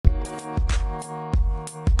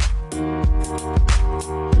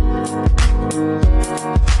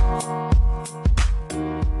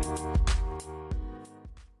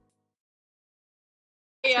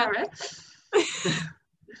Cara.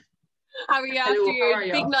 How are you after Hello, your how are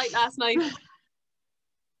you? big night last night?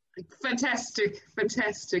 Fantastic.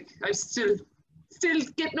 I'm still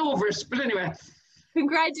getting over it, but anyway.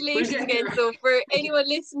 Congratulations We'll again. there. So for anyone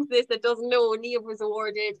listening to this that doesn't know, Niamh was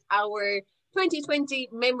awarded our 2020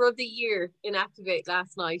 Member of the Year in Activate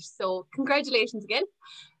last night. So congratulations again.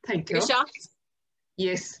 Thank you. You're shocked?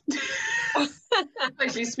 Yes.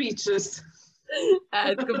 Slightly speechless.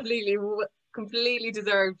 It's completely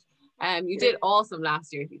deserved. You did awesome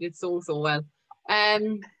last year. You did so well.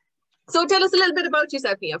 So tell us a little bit about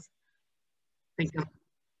yourself, Niamh. Thank you.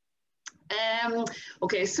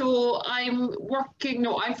 Okay, so I'm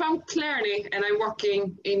from Clarny and I'm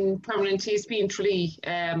working in permanent TSB in Tralee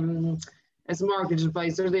as a mortgage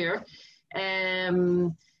advisor there.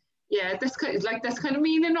 Yeah, that's kind of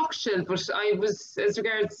me in a nutshell, but I was, as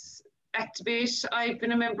regards Activate, I've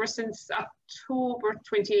been a member since October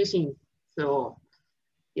 2018. So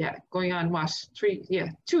yeah, going on 2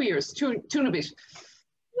 years, two and a bit.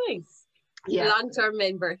 Nice. Yeah. Long-term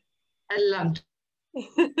member. A long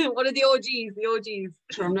One of the OGs.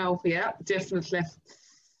 term now, yeah, definitely.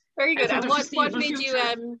 Very good. And what made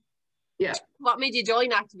future. you what made you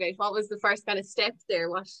join Activate? What was the first kind of step there?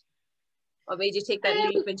 What made you take that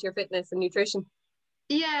leap into your fitness and nutrition?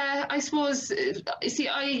 Yeah, I suppose, see,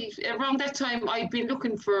 around that time, I'd been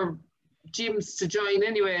looking for gyms to join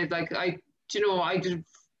anyway. Like, I'd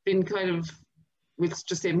been kind of, we'll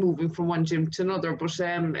just say, moving from one gym to another, but,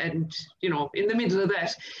 and, in the middle of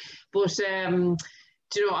that. But,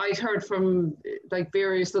 I'd heard from, like,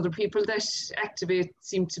 various other people that Activate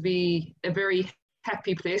seemed to be a very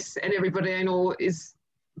happy place, and everybody I know is,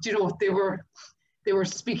 they were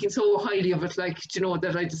speaking so highly of it, like,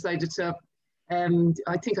 that I decided to,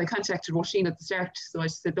 I think I contacted Roisin at the start. So I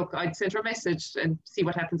said, look, I'd send her a message and see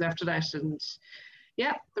what happens after that. And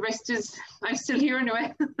yeah, the rest is, I'm still here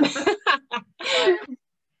anyway.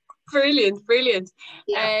 Brilliant.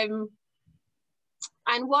 Yeah.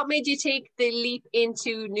 And what made you take the leap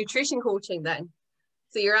into nutrition coaching then?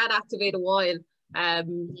 So you're at Activate a while.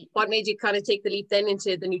 What made you kind of take the leap then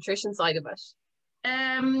into the nutrition side of it?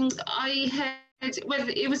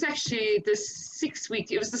 It was actually the 6 week,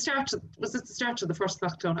 was it the start of the first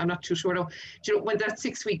lockdown? I'm not too sure now. When that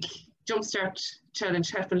 6 week Jumpstart challenge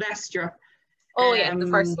happened last year? Oh yeah, the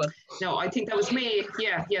first one. No, I think that was May.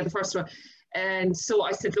 Yeah, the first one. And so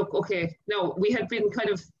I said, look, okay, now we had been kind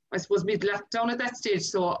of, I suppose, mid-lockdown at that stage.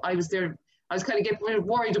 So I was kind of getting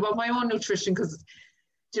worried about my own nutrition because,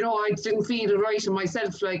 I didn't feel right in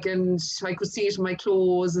myself, and I could see it in my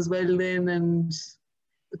clothes as well then, and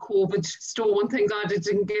the COVID stone, thank God it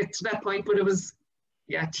didn't get to that point, but it was,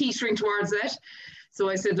 teetering towards that. So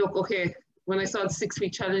I said, look, okay, when I saw the 6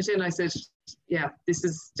 week challenge in, I said, yeah, this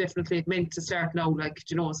is definitely meant to start now,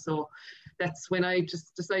 so that's when I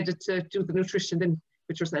just decided to do the nutrition then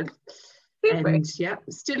with yourself. Super. And yeah,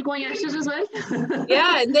 still going at it as well.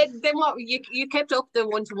 Yeah, and then what, you kept up the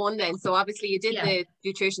one-to-one then, so obviously you did the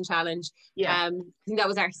nutrition challenge. I think that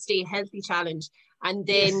was our Stay Healthy challenge. And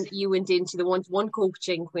then you went into the one-to-one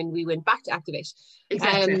coaching when we went back to Activate.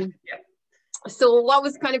 Exactly. So what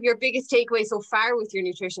was kind of your biggest takeaway so far with your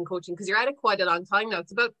nutrition coaching? Because you're at it quite a long time now.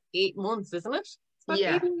 It's about 8 months, isn't it? It's about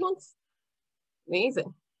 8 months.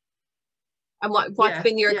 Amazing. And what's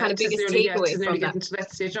been your kind of biggest takeaway from that? Into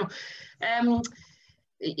that stage.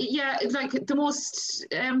 Like the most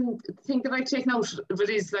thing that I've taken out of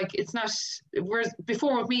it is it's not, whereas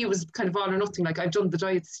before with me it was kind of all or nothing. Like I've done the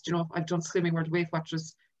diets, I've done Slimming where the Weight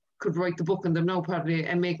Watchers could write the book on them now probably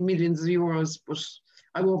and make millions of euros, but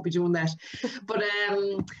I won't be doing that. But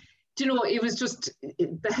it was just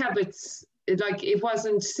the habits. It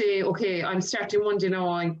wasn't say, okay, I'm starting Monday now,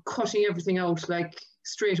 I'm cutting everything out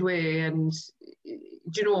straight away, and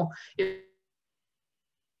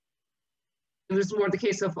it was more the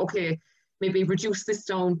case of, okay, maybe reduce this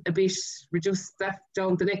down a bit, reduce that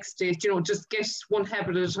down the next day, just get one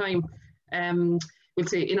habit at a time, we'll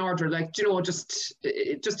say, in order,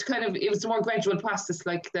 just kind of, it was a more gradual process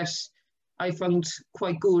that I found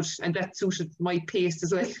quite good, and that suited my pace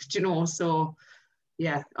as well, so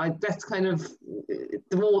yeah, that's kind of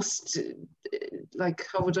the most,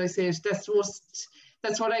 how would I say it,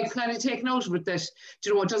 that's what I kind of taken out of it, that,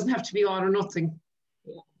 it doesn't have to be all or nothing.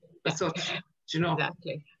 As such.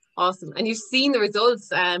 Exactly. Awesome. And you've seen the results.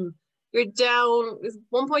 You're down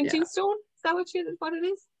 1.2 stone. Is that what it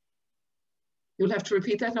is? You'll have to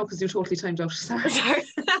repeat that now because you totally timed out. Sorry.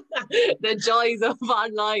 The joys of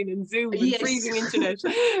online and Zoom and freezing internet.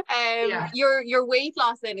 Your weight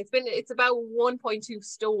loss then, it's about 1.2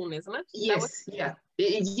 stone, isn't it? Yes.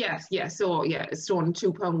 Yeah. So a stone and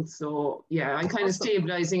 2 pounds. So yeah, I'm kind of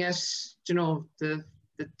stabilizing at the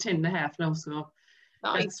the 10.5 now. So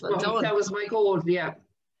nice, well done. That was my goal. Yeah.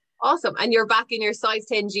 Awesome. And you're back in your size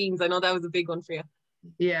 10 jeans. I know that was a big one for you.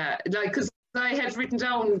 Yeah, like, because I had written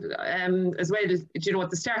down as well, you know, at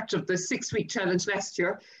the start of the 6-week challenge last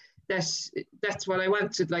year, that's what I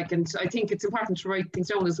wanted, like, and I think it's important to write things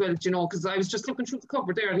down as well, you know, because I was just looking through the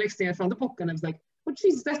cover there, and next thing I found the book, and I was like, oh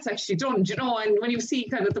geez, that's actually done, you know. And when you see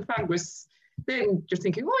kind of the progress, then you're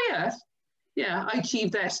thinking, oh yeah, I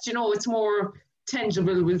achieved that, you know. It's more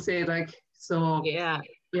tangible, we'll say, like. So yeah.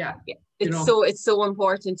 It's so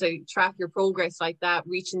important to track your progress like that,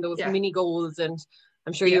 reaching those mini goals. And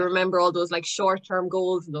I'm sure you remember all those like short-term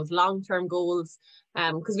goals and those long-term goals,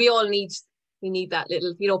 because we all need that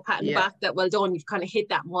little, you know, pat in the back, that well done, you've kind of hit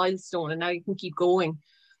that milestone and now you can keep going.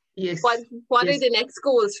 Yes. What are the next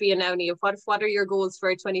goals for you now, Niamh? What are your goals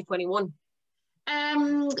for 2021?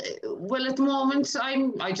 Well, at the moment,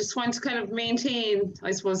 I just want to kind of maintain,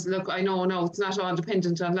 I suppose. Look, I know it's not all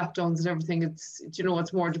dependent on lockdowns and everything. It's, you know,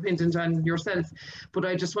 it's more dependent on yourself. But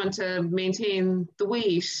I just want to maintain the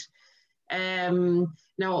weight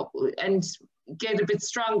now, and get a bit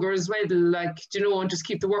stronger as well, like, you know, and just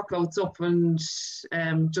keep the workouts up, and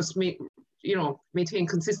just maintain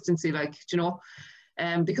consistency, like, you know,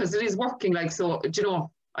 because it is working, like. So, you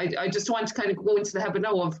know, I just want to kind of go into the habit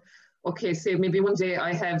now of, okay, say maybe one day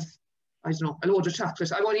I have, I don't know, a load of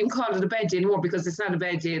chocolate. I won't even call it a bad day anymore, because it's not a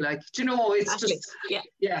bad day, like, do you know, it's just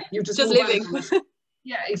you just living.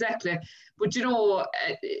 Yeah, exactly. But, you know,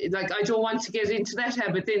 like, I don't want to get into that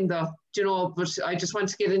habit then, though, do you know, but I just want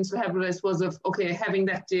to get into the habit, I suppose, of, okay, having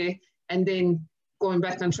that day and then going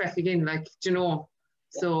back on track again, like, do you know,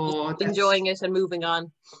 so enjoying it and moving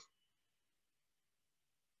on.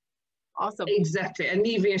 Awesome. Exactly. And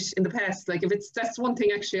leaving it in the past, like, that's one thing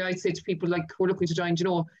actually I'd say to people like who are looking to join, you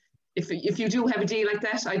know, if you do have a day like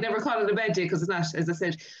that, I'd never call it a bad day, because it's not, as I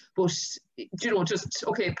said, but, you know, just,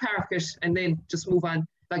 okay, park it and then just move on.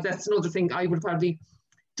 Like, that's another thing I would have probably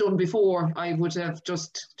done before. I would have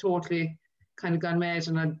just totally kind of gone mad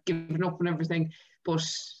and I'd given up on everything. But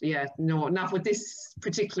yeah, no, not with this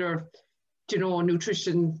particular, you know,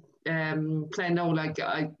 nutrition plan now. Like,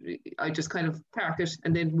 I just kind of park it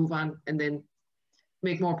and then move on and then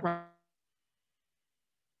make more progress.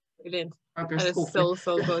 Brilliant. That is so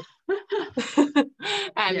good.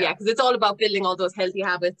 Because it's all about building all those healthy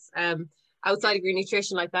habits. Outside of your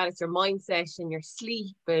nutrition like that, it's your mindset and your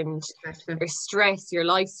sleep and your stress, your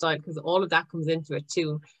lifestyle, because all of that comes into it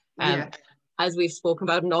too. As we've spoken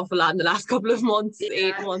about an awful lot in the last couple of months,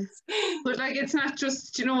 8 months. But, like, it's not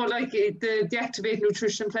just, you know, like the Activate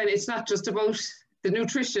nutrition plan, it's not just about the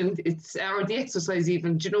nutrition, or the exercise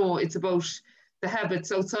even, you know, it's about the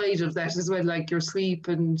habits outside of that as well, like your sleep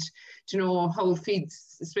and, you know, how it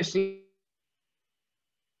feeds, especially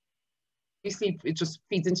sleep, it just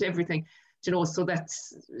feeds into everything, you know. So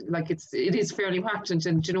that's, like, it is fairly important,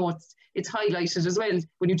 and, you know, it's highlighted as well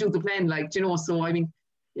when you do the plan, like, you know. So I mean,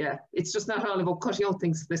 yeah, it's just not all about cutting out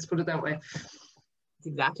things, let's put it that way.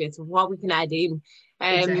 Exactly, it's what we can add in.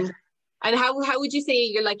 Exactly. And how would you say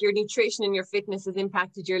your nutrition and your fitness has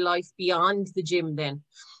impacted your life beyond the gym then?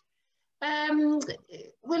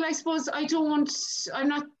 Well, I suppose I'm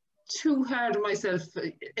not too hard on myself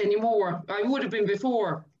anymore. I would have been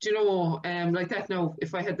before, do you know, like that now,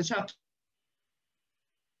 if I had the chocolate,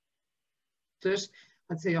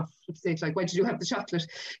 I'd say, oh, like, why did you have the chocolate?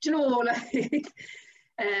 Do you know, like, you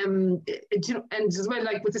know, and as well,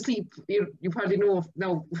 like, with the sleep, you probably know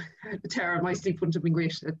now, Tara, my sleep wouldn't have been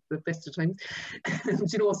great at the best of times.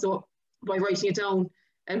 You know, so by writing it down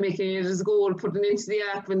and making it as a goal, putting it into the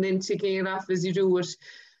app and then taking it off as you do it,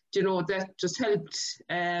 you know, that just helped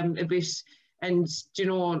a bit. And, you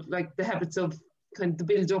know, like, the habits of kind of the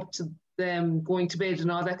build up to them going to bed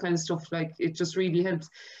and all that kind of stuff, like, it just really helps.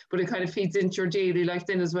 But it kind of feeds into your daily life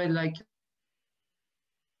then as well, like,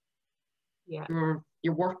 your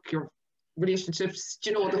work, your relationships,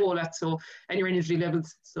 you know, the whole lot. So, and your energy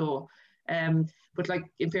levels. So, but, like,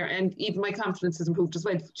 and even my confidence has improved as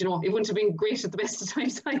well. You know, it wouldn't have been great at the best of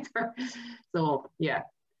times either. So yeah,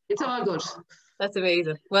 it's all good. That's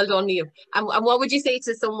amazing. Well done, Niamh. And what would you say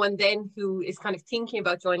to someone then who is kind of thinking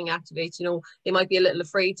about joining Activate? You know, they might be a little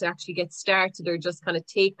afraid to actually get started or just kind of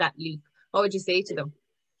take that leap. What would you say to them?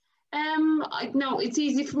 No, it's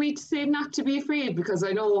easy for me to say not to be afraid, because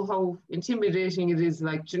I know how intimidating it is,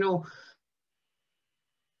 like, you know.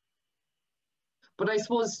 But I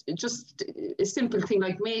suppose just a simple thing,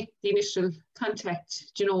 like, make the initial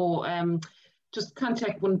contact, you know, just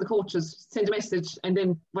contact one of the coaches, send a message, and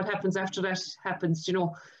then what happens after that happens, you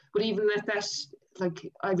know. But even at that, like,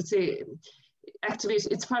 I would say, Activate,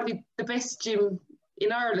 it's probably the best gym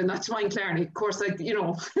in Ireland, not to mind Clarny, of course, like, you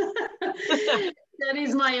know. That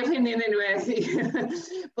is my opinion anyway.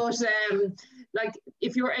 But like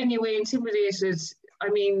if you're anyway intimidated, I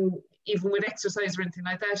mean, even with exercise or anything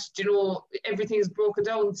like that, you know, everything is broken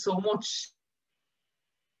down so much.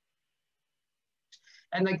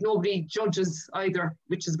 And like nobody judges either,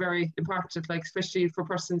 which is very important, like especially for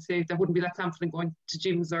persons say that wouldn't be that confident going to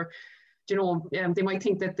gyms, or you know, they might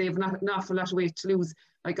think that they have not an awful lot of weight to lose.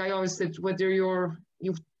 Like I always said, whether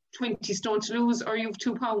you've 20 stone to lose or you've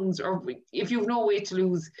 2 pounds, or if you've no weight to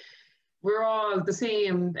lose, we're all the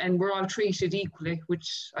same and we're all treated equally,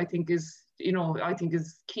 which I think is, you know, I think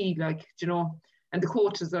is key, like, you know, and the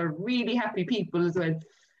coaches are really happy people as well.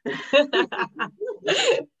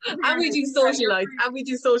 And we do socialites.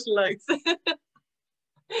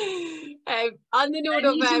 On the note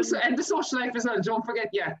of and the social life as well, don't forget,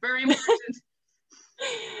 yeah, very important.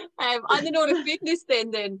 On the note of fitness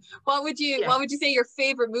then what would you say your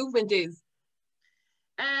favorite movement is?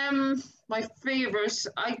 My favorite,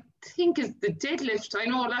 I think, is the deadlift. I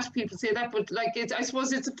know a lot of people say that, but like I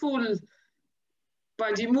suppose it's a full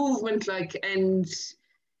body movement, like, and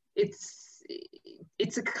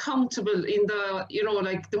it's accountable in the, you know,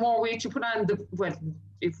 like the more weight you put on, the, well,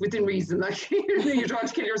 if within reason, like you don't want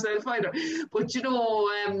to kill yourself either, but you know,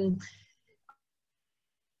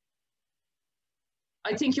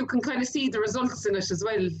 I think you can kind of see the results in it as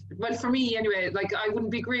well. Well, for me anyway, like I wouldn't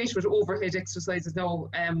be great with overhead exercises now,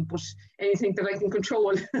 but anything that I can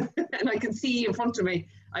control and I can see in front of me,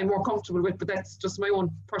 I'm more comfortable with, but that's just my own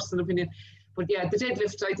personal opinion. But yeah, the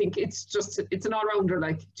deadlift, I think it's an all-rounder,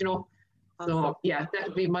 like, you know. So yeah,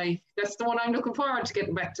 that'll be that's the one I'm looking forward to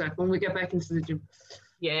getting back to when we get back into the gym.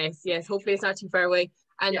 Yes, hopefully it's not too far away.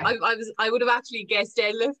 And yeah. I would have actually guessed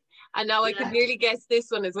deadlift, and now I could nearly guess this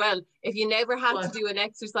one as well. If you never had to do an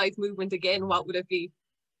exercise movement again, what would it be?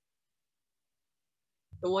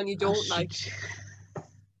 The one you don't like.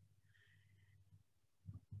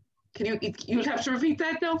 You'll have to repeat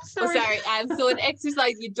that now. Sorry. Oh, sorry. So an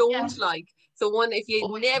exercise you don't like. So one if you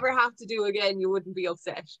never have to do again, you wouldn't be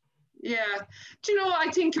upset. Yeah. Do you know, I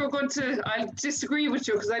think I'll disagree with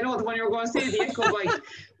you, because I know the one you're going to say, the echo bike,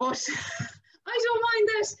 but I don't mind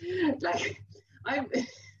that. Like,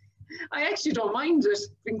 I actually don't mind it,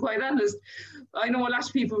 being quite honest. I know a lot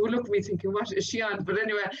of people will look at me thinking, what is she on? But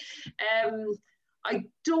anyway, I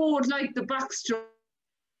don't like the box jumps.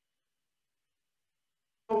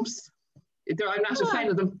 I'm not a fan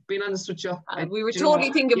of them, being honest with you. We were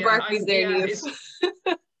totally thinking burpees there, Niamh.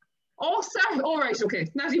 Oh, sorry. All right, okay.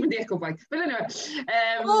 Not even the echo bike. But anyway,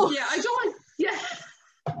 yeah, I don't. Yeah,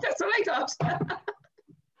 that's what I thought.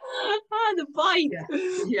 The bike.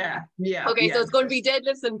 Yeah. Okay, so it's going to be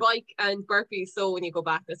deadlifts and bike and burpees. So when you go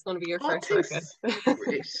back, that's going to be your first workout.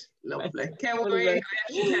 Great, lovely. Can't wait. I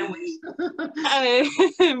actually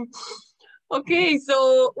can't wait. Okay,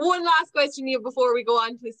 so one last question here before we go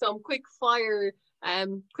on to some quick fire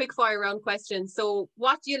round questions. So,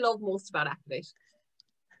 what do you love most about Activate?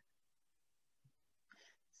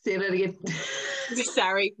 Say that again.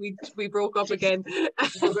 Sorry, we broke up again.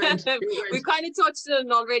 We've kind of touched on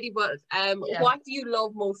it already, but what do you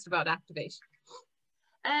love most about Activate?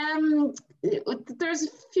 There's a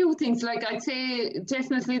few things. Like I'd say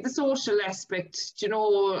definitely the social aspect. You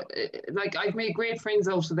know, like I've made great friends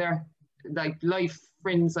out of there, like life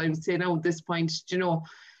friends, I would say now at this point. You know,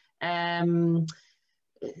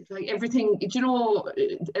 like everything. You know,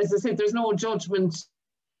 as I said, there's no judgment.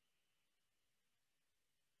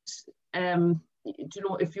 You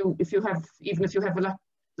know, if you have a lot,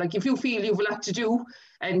 like if you feel you've a lot to do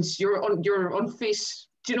and you're unfit,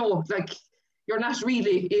 you know, like you're not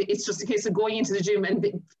really. It's just a case of going into the gym, and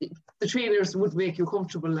the trainers would make you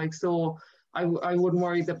comfortable. Like, so I wouldn't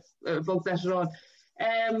worry about that at all.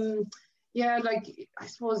 Yeah, like I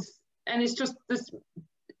suppose, and it's just this.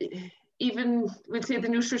 Even we'll say the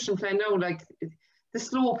nutrition plan now, like the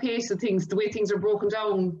slow pace of things, the way things are broken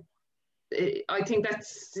down. I think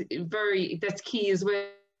that's key as well.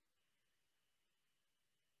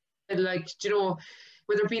 Like, you know,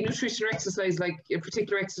 whether it be nutrition or exercise, like a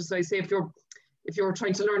particular exercise, say if you're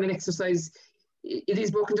trying to learn an exercise, it is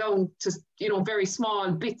broken down to, you know, very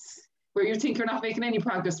small bits where you think you're not making any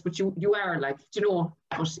progress, but you are, like, you know,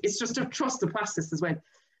 but it's just to trust the process as well.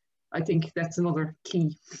 I think that's another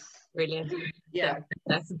key. Brilliant. Yeah.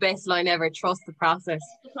 That's the best line ever. Trust the process.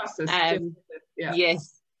 The process. Yeah.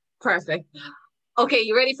 Yes. Perfect. Okay,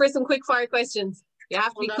 you ready for some quick fire questions? You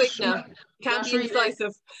have to be quick now. Can't be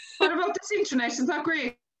indecisive. What about this internet? Is that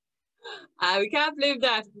great? We can't believe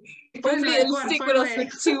that. Hopefully it'll stick with us for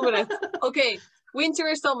 2 minutes. Okay, winter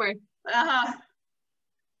or summer?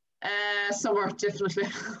 Summer, definitely.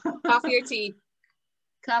 Coffee or tea?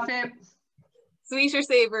 Coffee. Sweet or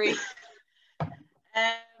savoury?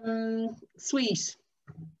 Sweet.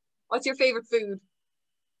 What's your favorite food?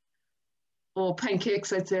 Oh,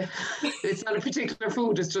 pancakes, I'd say. It's not a particular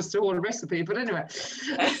food, it's just a whole recipe. But anyway.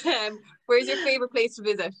 Where's your favorite place to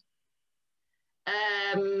visit?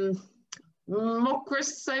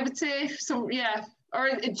 Muckross, I would say. So yeah. Or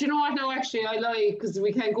do you know what? No, actually, I lie because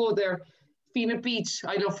we can't go there. Fenit Beach.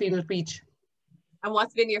 I love Fenit Beach. And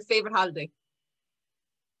what's been your favorite holiday?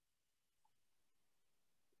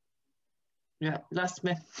 Yeah, lost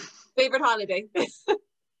me. Favorite holiday?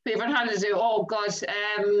 Favorite holiday? Oh God,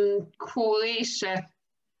 Croatia.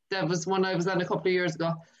 That was one I was on a couple of years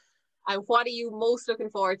ago. And what are you most looking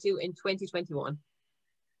forward to in 2021?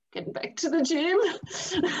 Getting back to the gym.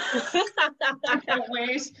 I can't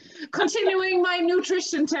wait. Continuing my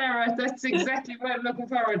nutrition, Tara. That's exactly what I'm looking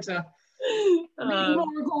forward to.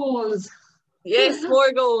 More goals. Yes,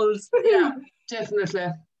 more goals. Yeah,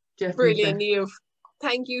 definitely. Brilliant, Niamh.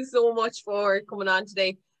 Thank you so much for coming on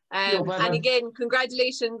today. And again,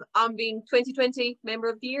 congratulations on being 2020 Member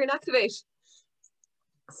of the Year in Activate.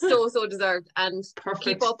 So deserved. And perfect.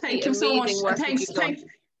 Keep up Thank the you so amazing much. work that you've done.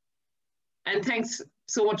 And thanks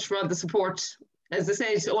so much for the support. As I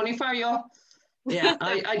said, only for you. Yeah,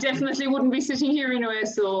 I definitely wouldn't be sitting here anyway.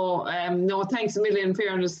 So no, thanks a million.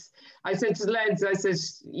 Fairness, I said to the lads, I said,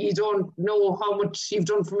 you don't know how much you've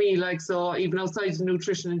done for me, like, so even outside the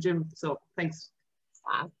nutrition and gym. So thanks.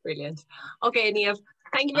 Brilliant. Okay, Niamh,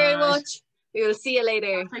 thank you very much. We will see you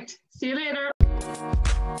later. Perfect. See you later.